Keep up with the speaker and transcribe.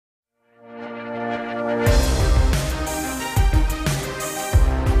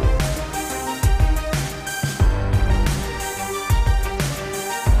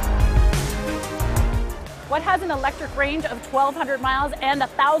an electric range of 1,200 miles and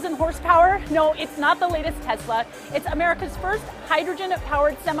 1,000 horsepower? No, it's not the latest Tesla. It's America's first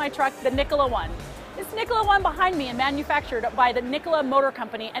hydrogen-powered semi-truck, the Nikola One. This Nikola One behind me is manufactured by the Nikola Motor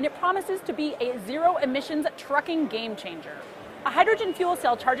Company, and it promises to be a zero-emissions trucking game-changer. A hydrogen fuel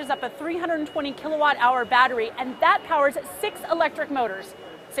cell charges up a 320 kilowatt-hour battery, and that powers 6 electric motors.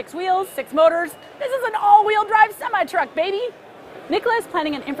 6 wheels, 6 motors. This is an all-wheel drive semi-truck, baby! Nikola is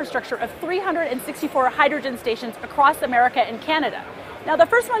planning an infrastructure of 364 hydrogen stations across America and Canada. Now, the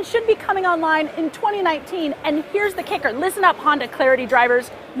first one should be coming online in 2019, and here's the kicker. Listen up, Honda Clarity drivers.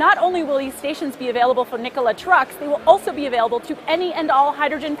 Not only will these stations be available for Nikola trucks, they will also be available to any and all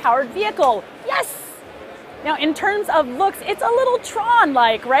hydrogen-powered vehicle. Yes! Now, in terms of looks, it's a little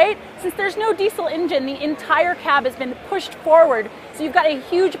Tron-like, right? Since there's no diesel engine, the entire cab has been pushed forward, so you've got a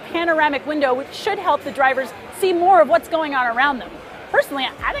huge panoramic window, which should help the drivers see more of what's going on around them. Personally,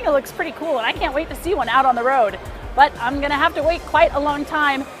 I think it looks pretty cool, and I can't wait to see one out on the road. But I'm gonna have to wait quite a long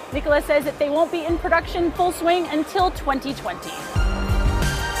time. Nikola says that they won't be in production full swing until 2020.